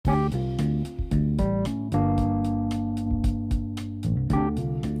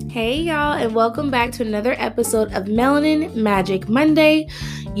Hey, y'all, and welcome back to another episode of Melanin Magic Monday,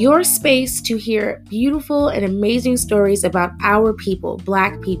 your space to hear beautiful and amazing stories about our people,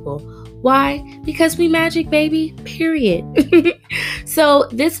 Black people. Why? Because we magic, baby, period. So,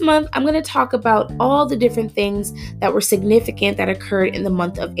 this month, I'm going to talk about all the different things that were significant that occurred in the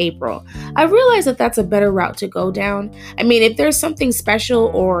month of April. I realize that that's a better route to go down. I mean, if there's something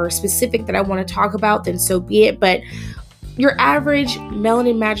special or specific that I want to talk about, then so be it. But your average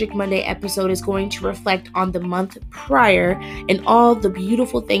Melanin Magic Monday episode is going to reflect on the month prior and all the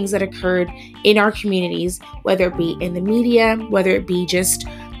beautiful things that occurred in our communities, whether it be in the media, whether it be just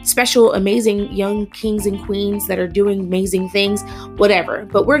special, amazing young kings and queens that are doing amazing things, whatever.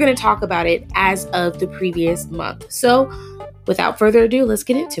 But we're going to talk about it as of the previous month. So without further ado, let's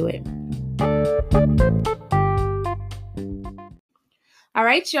get into it. All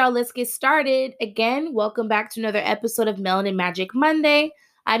right, y'all, let's get started. Again, welcome back to another episode of Melanin Magic Monday.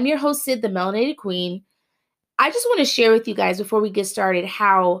 I'm your host, Sid, the Melanated Queen. I just want to share with you guys before we get started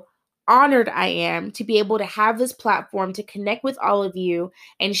how honored I am to be able to have this platform to connect with all of you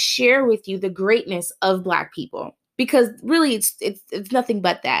and share with you the greatness of Black people. Because really, it's nothing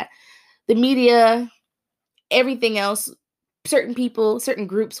but that. The media, everything else, certain people, certain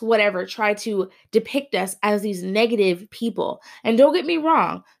groups, whatever, try to depict us as these negative people. And don't get me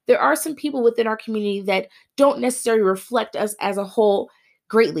wrong, there are some people within our community that don't necessarily reflect us as a whole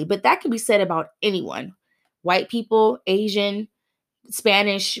greatly, but that can be said about anyone. White people, Asian,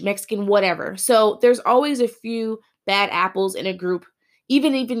 Spanish, Mexican, whatever. So there's always a few bad apples in a group,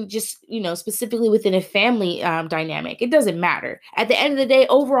 even just, specifically within a family dynamic. It doesn't matter. At the end of the day,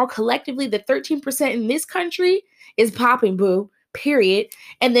 overall, collectively, the 13% in this country is popping, boo, period.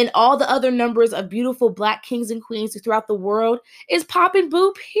 And then all the other numbers of beautiful Black kings and queens throughout the world is popping,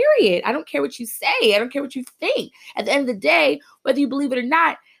 boo, period. I don't care what you say. I don't care what you think. At the end of the day, whether you believe it or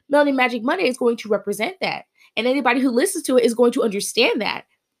not, Melanin Magic Monday is going to represent that. And anybody who listens to it is going to understand that,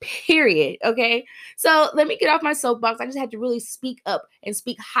 period. Okay. So let me get off my soapbox. I just had to really speak up and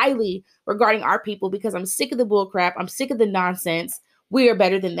speak highly regarding our people because I'm sick of the bullcrap. I'm sick of the nonsense. We are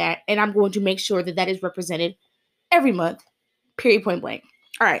better than that. And I'm going to make sure that that is represented every month, period, point blank.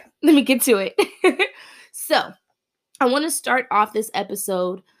 All right, let me get to it. So I want to start off this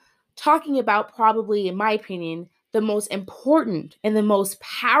episode talking about probably, in my opinion, the most important and the most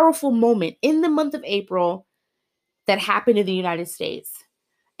powerful moment in the month of April that happened in the United States.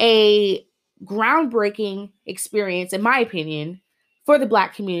 A groundbreaking experience, in my opinion, for the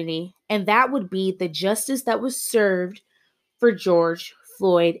Black community, and that would be the justice that was served for George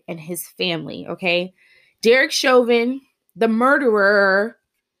Floyd and his family, okay? Derek Chauvin, the murderer,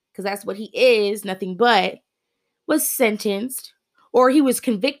 because that's what he is, nothing but, was sentenced, or he was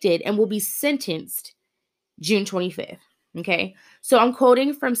convicted and will be sentenced June 25th. Okay, so I'm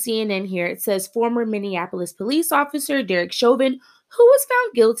quoting from CNN here. It says, former Minneapolis police officer Derek Chauvin, who was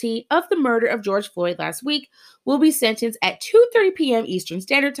found guilty of the murder of George Floyd last week, will be sentenced at 2:30 p.m. Eastern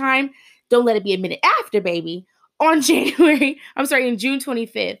Standard Time. Don't let it be a minute after, baby. In June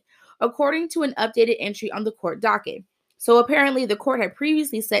 25th, according to an updated entry on the court docket. So apparently the court had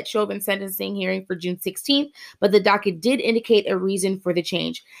previously set Chauvin's sentencing hearing for June 16th, but the docket did indicate a reason for the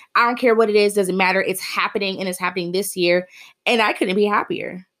change. I don't care what it is, doesn't matter. It's happening, and it's happening this year, and I couldn't be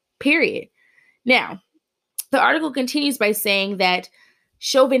happier, period. Now, the article continues by saying that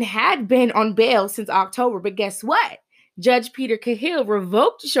Chauvin had been on bail since October, but guess what? Judge Peter Cahill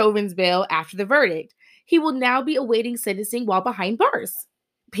revoked Chauvin's bail after the verdict. He will now be awaiting sentencing while behind bars,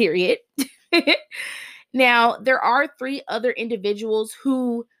 period. Now, there are 3 other individuals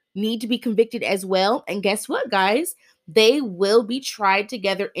who need to be convicted as well. And guess what, guys? They will be tried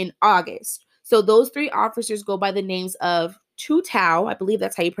together in August. So those 3 officers go by the names of Tou Thao. I believe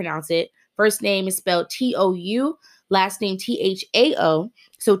that's how you pronounce it. First name is spelled T-O-U, last name T-H-A-O.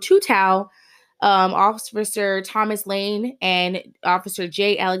 So Tou Thao, Officer Thomas Lane, and Officer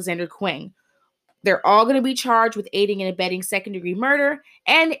J. Alexander Quang. They're all going to be charged with aiding and abetting second-degree murder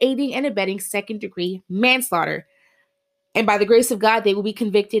and aiding and abetting second-degree manslaughter. And by the grace of God, they will be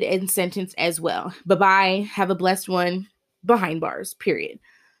convicted and sentenced as well. Bye-bye. Have a blessed one. Behind bars, period.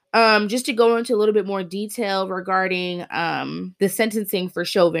 Just to go into a little bit more detail regarding the sentencing for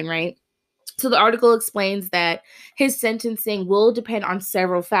Chauvin, right? So the article explains that his sentencing will depend on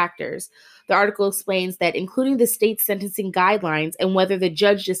several factors. The article explains that including the state's sentencing guidelines and whether the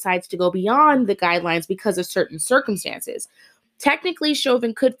judge decides to go beyond the guidelines because of certain circumstances. Technically,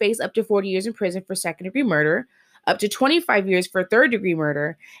 Chauvin could face up to 40 years in prison for second-degree murder, up to 25 years for third-degree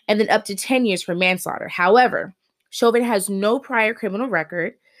murder, and then up to 10 years for manslaughter. However, Chauvin has no prior criminal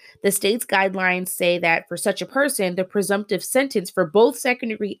record. The state's guidelines say that for such a person, the presumptive sentence for both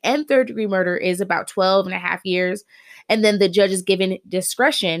second-degree and third-degree murder is about 12 and a half years. And then the judge is given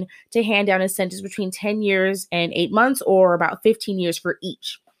discretion to hand down a sentence between 10 years and 8 months or about 15 years for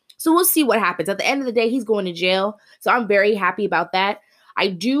each. So we'll see what happens. At the end of the day, he's going to jail. So I'm very happy about that. I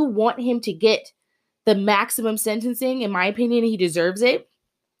do want him to get the maximum sentencing. In my opinion, he deserves it.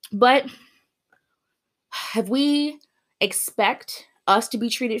 But if we expect us to be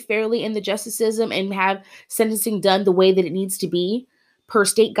treated fairly in the justice system and have sentencing done the way that it needs to be per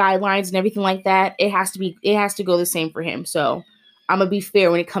state guidelines and everything like that, it has to go the same for him. So I'm going to be fair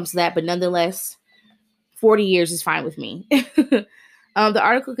when it comes to that. But nonetheless, 40 years is fine with me. The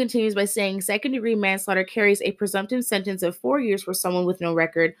article continues by saying second-degree manslaughter carries a presumptive sentence of 4 years for someone with no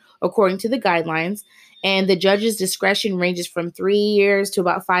record, according to the guidelines, and the judge's discretion ranges from 3 years to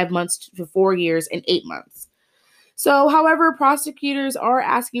about 5 months to 4 years and 8 months. So, however, prosecutors are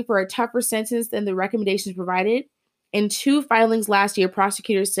asking for a tougher sentence than the recommendations provided. In 2 filings last year,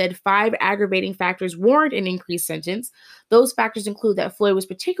 prosecutors said 5 aggravating factors warrant an increased sentence. Those factors include that Floyd was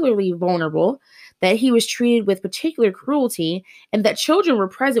particularly vulnerable, that he was treated with particular cruelty, and that children were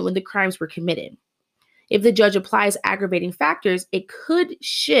present when the crimes were committed. If the judge applies aggravating factors, it could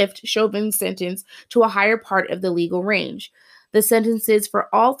shift Chauvin's sentence to a higher part of the legal range. The sentences for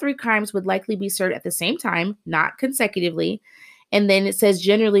all 3 crimes would likely be served at the same time, not consecutively. And then it says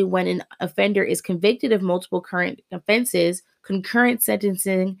generally when an offender is convicted of multiple current offenses, concurrent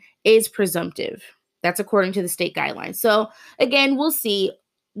sentencing is presumptive. That's according to the state guidelines. So again, we'll see.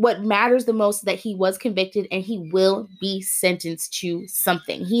 What matters the most is that he was convicted and he will be sentenced to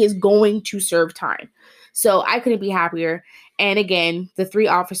something. He is going to serve time. So I couldn't be happier. And again, the 3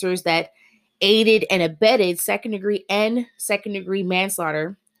 officers that aided and abetted second-degree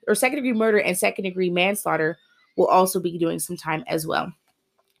manslaughter, or second-degree murder and second-degree manslaughter, will also be doing some time as well,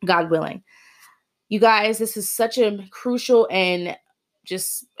 God willing. You guys, this is such a crucial and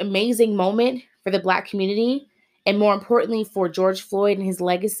just amazing moment for the Black community, and more importantly for George Floyd and his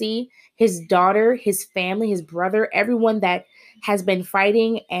legacy, his daughter, his family, his brother, everyone that has been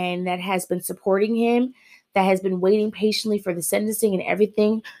fighting and that has been supporting him, that has been waiting patiently for the sentencing and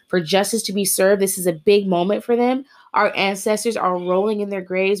everything, for justice to be served. This is a big moment for them. Our ancestors are rolling in their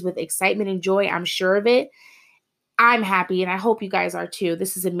graves with excitement and joy. I'm sure of it. I'm happy, and I hope you guys are too.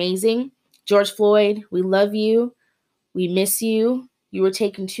 This is amazing. George Floyd, we love you. We miss you. You were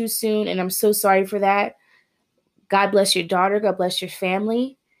taken too soon, and I'm so sorry for that. God bless your daughter. God bless your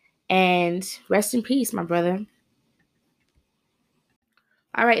family. And rest in peace, my brother.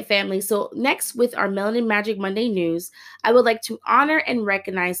 All right, family. So next with our Melanin Magic Monday news, I would like to honor and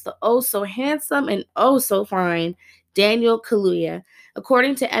recognize the oh so handsome and oh so fine Daniel Kaluuya.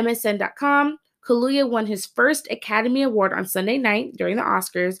 According to MSN.com, Kaluuya won his first Academy Award on Sunday night during the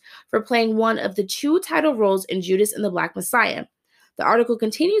Oscars for playing one of the 2 title roles in Judas and the Black Messiah. The article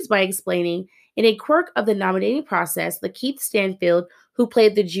continues by explaining, in a quirk of the nominating process, Lakeith Stanfield, who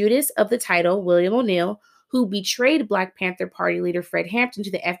played the Judas of the title, William O'Neill, who betrayed Black Panther Party leader Fred Hampton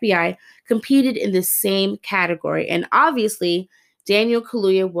to the FBI, competed in the same category. And obviously, Daniel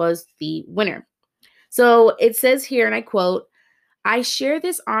Kaluuya was the winner. So it says here, and I quote, "I share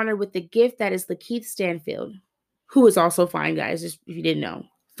this honor with the gift that is Lakeith Stanfield," who is also fine, guys, just if you didn't know.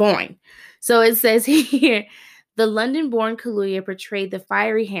 Fine. So it says here, the London-born Kaluuya portrayed the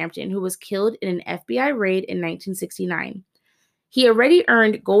fiery Hampton, who was killed in an FBI raid in 1969. He already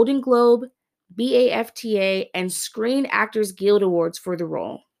earned Golden Globe, BAFTA, and Screen Actors Guild Awards for the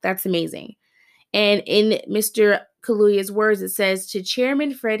role. That's amazing. And in Mr. Kaluuya's words, it says, "To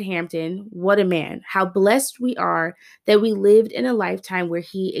Chairman Fred Hampton, what a man. How blessed we are that we lived in a lifetime where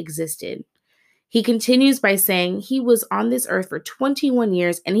he existed." He continues by saying he was on this earth for 21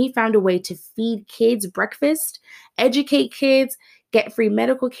 years and he found a way to feed kids breakfast, educate kids, get free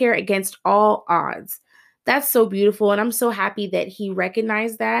medical care against all odds. That's so beautiful. And I'm so happy that he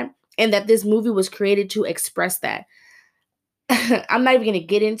recognized that and that this movie was created to express that. I'm not even going to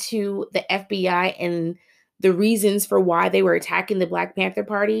get into the FBI and the reasons for why they were attacking the Black Panther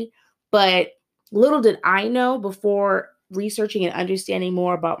Party, but little did I know before researching and understanding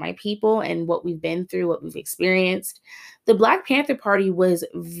more about my people and what we've been through, what we've experienced, the Black Panther Party was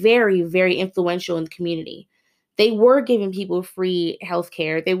very, very influential in the community. They were giving people free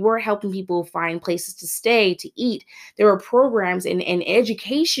healthcare. They were helping people find places to stay, to eat. There were programs and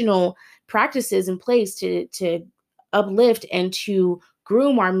educational practices in place to uplift and to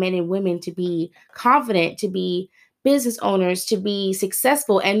groom our men and women to be confident, to be business owners, to be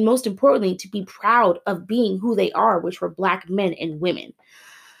successful, and most importantly, to be proud of being who they are, which were Black men and women.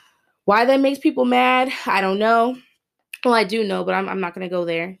 Why that makes people mad, I don't know. Well, I do know, but I'm not going to go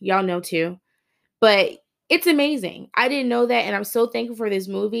there. Y'all know too. But it's amazing. I didn't know that, and I'm so thankful for this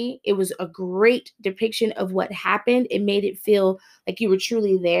movie. It was a great depiction of what happened. It made it feel like you were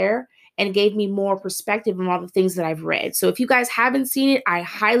truly there and gave me more perspective on all the things that I've read. So if you guys haven't seen it, I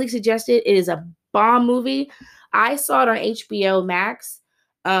highly suggest it. It is a bomb movie. I saw it on HBO Max.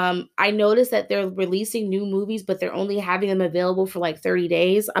 I noticed that they're releasing new movies, but they're only having them available for like 30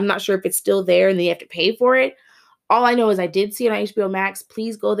 days. I'm not sure if it's still there and they have to pay for it. All I know is I did see it on HBO Max.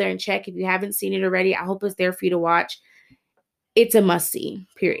 Please go there and check if you haven't seen it already. I hope it's there for you to watch. It's a must see,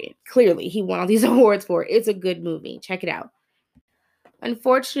 period. Clearly, he won all these awards for it. It's a good movie. Check it out.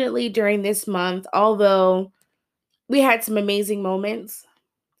 Unfortunately, during this month, although we had some amazing moments,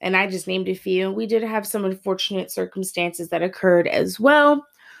 and I just named a few, we did have some unfortunate circumstances that occurred as well.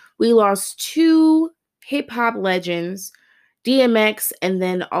 We lost two hip hop legends, DMX, and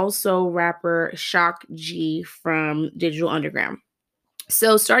then also rapper Shock G from Digital Underground.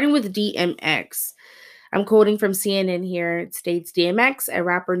 So, starting with DMX, I'm quoting from CNN here. It states DMX, a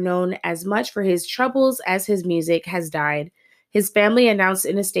rapper known as much for his troubles as his music, has died. His family announced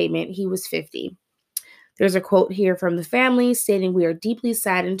in a statement he was 50. There's a quote here from the family stating, "We are deeply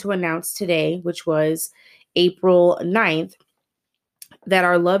saddened to announce today, which was April 9th, that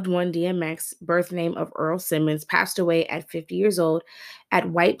our loved one DMX, birth name of Earl Simmons, passed away at 50 years old at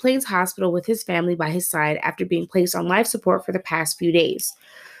White Plains Hospital with his family by his side after being placed on life support for the past few days."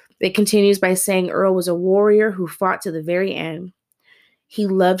 It continues by saying Earl was a warrior who fought to the very end. He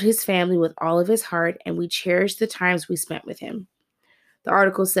loved his family with all of his heart, and we cherished the times we spent with him. The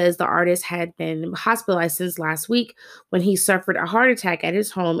article says the artist had been hospitalized since last week when he suffered a heart attack at his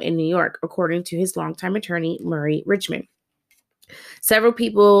home in New York, according to his longtime attorney, Murray Richmond. Several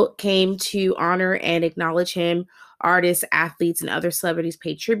people came to honor and acknowledge him. Artists, athletes, and other celebrities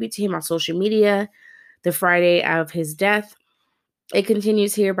paid tribute to him on social media the Friday of his death. It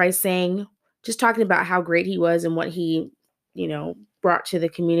continues here by saying, just talking about how great he was and what he, brought to the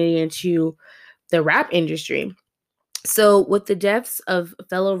community and to the rap industry. So, with the deaths of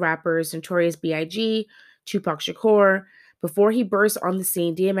fellow rappers Notorious B.I.G., Tupac Shakur, before he burst on the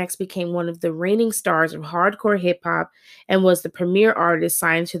scene, DMX became one of the reigning stars of hardcore hip hop and was the premier artist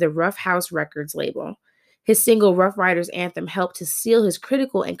signed to the Rough House Records label. His single Rough Riders Anthem helped to seal his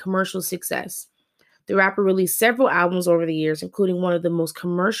critical and commercial success. The rapper released several albums over the years, including one of the most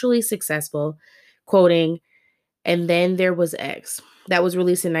commercially successful, quoting, "And Then There Was X," that was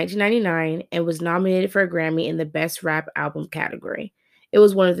released in 1999 and was nominated for a Grammy in the Best Rap Album category. It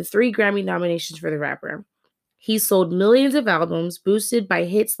was one of the 3 Grammy nominations for the rapper. He sold millions of albums, boosted by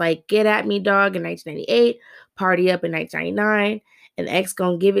hits like Get At Me Dog in 1998, Party Up in 1999, and X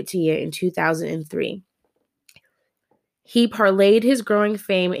Gon' Give It To You in 2003. He parlayed his growing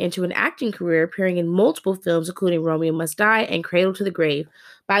fame into an acting career, appearing in multiple films, including Romeo Must Die and Cradle to the Grave.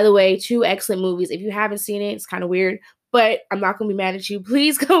 By the way, 2 excellent movies. If you haven't seen it, it's kind of weird, but I'm not going to be mad at you.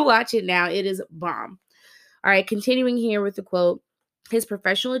 Please go watch it now. It is bomb. All right, continuing here with the quote. His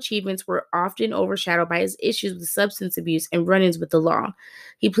professional achievements were often overshadowed by his issues with substance abuse and run-ins with the law.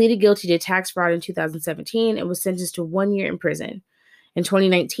 He pleaded guilty to tax fraud in 2017 and was sentenced to 1 year in prison. In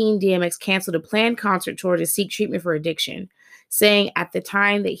 2019, DMX canceled a planned concert tour to seek treatment for addiction, saying at the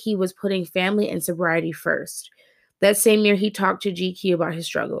time that he was putting family and sobriety first. That same year, he talked to GQ about his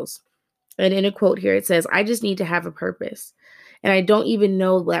struggles. And in a quote here, it says, "I just need to have a purpose. And I don't even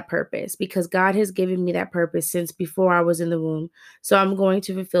know that purpose because God has given me that purpose since before I was in the womb. So I'm going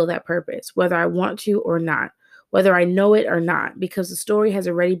to fulfill that purpose, whether I want to or not, whether I know it or not, because the story has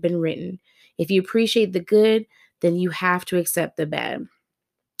already been written. If you appreciate the good, then you have to accept the bad."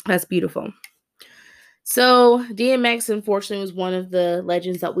 That's beautiful. So DMX, unfortunately, was one of the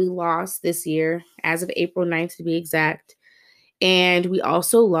legends that we lost this year, as of April 9th to be exact. And we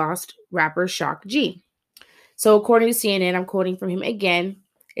also lost rapper Shock G. So according to CNN, I'm quoting from him again.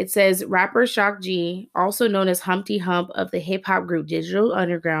 It says, rapper Shock G, also known as Humpty Hump of the hip-hop group Digital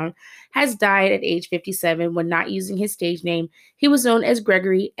Underground, has died at age 57 when not using his stage name. He was known as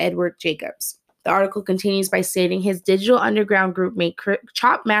Gregory Edward Jacobs. The article continues by stating his Digital Underground group mate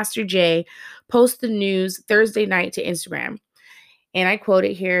Chop Master J posted the news Thursday night to Instagram. And I quote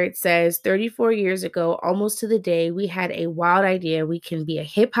it here. It says, 34 years ago, almost to the day, we had a wild idea. We can be a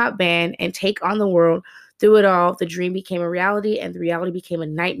hip-hop band and take on the world. Through it all, the dream became a reality, and the reality became a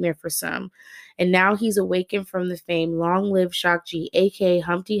nightmare for some. And now he's awakened from the fame. Long live Shock G, a.k.a.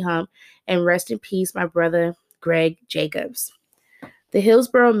 Humpty Hump, and rest in peace, my brother, Greg Jacobs. The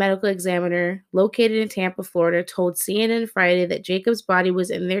Hillsborough Medical Examiner, located in Tampa, Florida, told CNN Friday that Jacobs' body was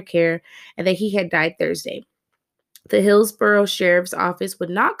in their care and that he had died Thursday. The Hillsborough Sheriff's Office would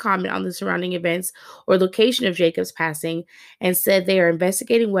not comment on the surrounding events or location of Jacob's passing and said they are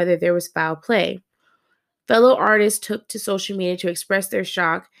investigating whether there was foul play. Fellow artists took to social media to express their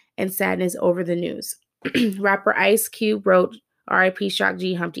shock and sadness over the news. Rapper Ice Cube wrote, R.I.P. Shock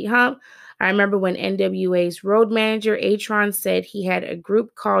G Humpty Hump. I remember when NWA's road manager, Atron, said he had a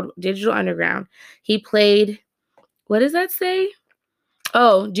group called Digital Underground. He played, what does that say?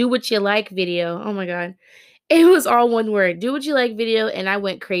 Oh, Do What You Like video. Oh my God. It was all one word, Do What You Like video, and I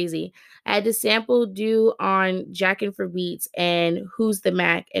went crazy. I had to sample Do on Jackin' for Beats and Who's the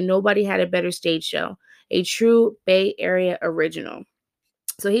Mac, and nobody had a better stage show. A true Bay Area original.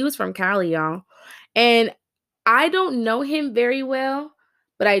 So he was from Cali, y'all. And I don't know him very well,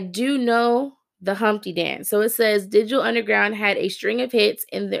 but I do know the Humpty Dance. So it says Digital Underground had a string of hits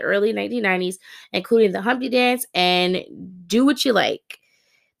in the early 1990s, including the Humpty Dance and Do What You Like.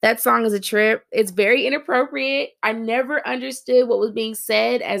 That song is a trip. It's very inappropriate. I never understood what was being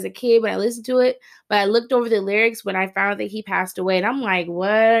said as a kid when I listened to it, but I looked over the lyrics when I found that he passed away, and I'm like,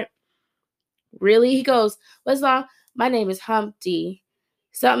 what? Really? He goes, what's song? My name is Humpty.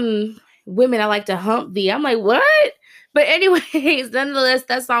 Something, women, I like to hump thee. I'm like, what? But anyways, nonetheless,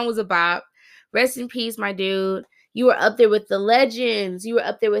 that song was a bop. Rest in peace, my dude. You were up there with the legends. You were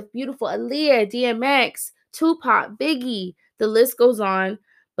up there with beautiful Aaliyah, DMX, Tupac, Biggie. The list goes on.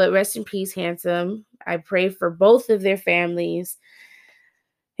 But rest in peace, handsome. I pray for both of their families.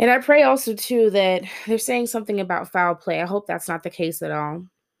 And I pray also, too, that they're saying something about foul play. I hope that's not the case at all.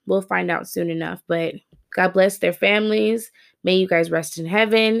 We'll find out soon enough. But God bless their families. May you guys rest in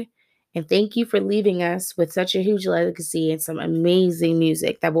heaven. And thank you for leaving us with such a huge legacy and some amazing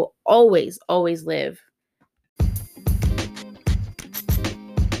music that will always, always live.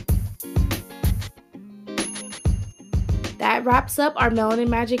 That wraps up our Melanin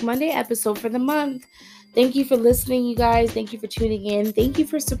Magic Monday episode for the month. Thank you for listening, you guys. Thank you for tuning in. Thank you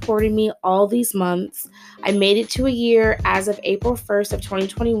for supporting me all these months. I made it to a year as of April 1st of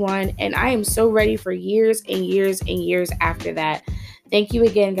 2021, and I am so ready for years and years and years after that. Thank you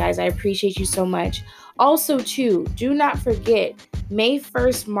again, guys. I appreciate you so much. Also, too, do not forget, May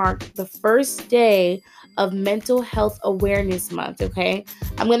 1st marked the first day of Mental Health Awareness Month, okay?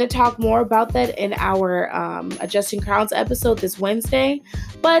 I'm going to talk more about that in our Adjusting Crowns episode this Wednesday,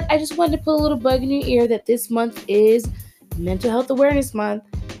 but I just wanted to put a little bug in your ear that this month is Mental Health Awareness Month.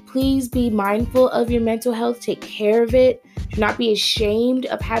 Please be mindful of your mental health. Take care of it. Do not be ashamed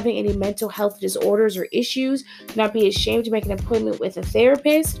of having any mental health disorders or issues. Do not be ashamed to make an appointment with a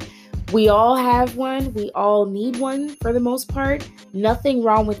therapist. We all have one. We all need one for the most part. Nothing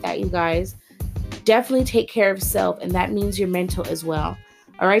wrong with that, you guys. Definitely take care of self, and that means your mental as well.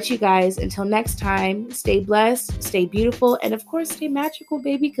 All right, you guys, until next time, stay blessed, stay beautiful, and of course, stay magical,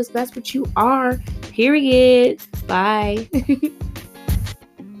 baby, because that's what you are. Period. Bye.